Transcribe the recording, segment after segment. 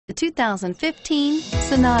The 2015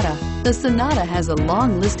 Sonata. The Sonata has a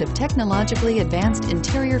long list of technologically advanced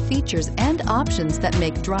interior features and options that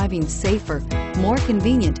make driving safer, more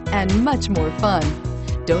convenient, and much more fun.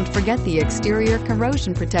 Don't forget the exterior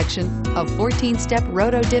corrosion protection, a 14-step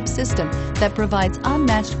roto-dip system that provides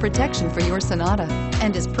unmatched protection for your Sonata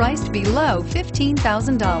and is priced below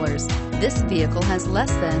 $15,000. This vehicle has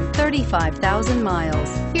less than 35,000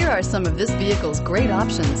 miles. Here are some of this vehicle's great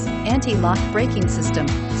options: anti-lock braking system,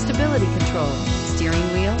 stability control, steering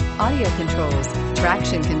wheel audio controls,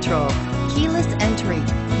 traction control, keyless entry,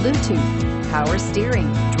 Bluetooth, power steering,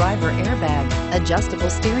 driver airbag,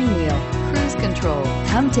 adjustable steering wheel, cruise control.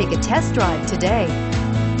 Come take a test drive today.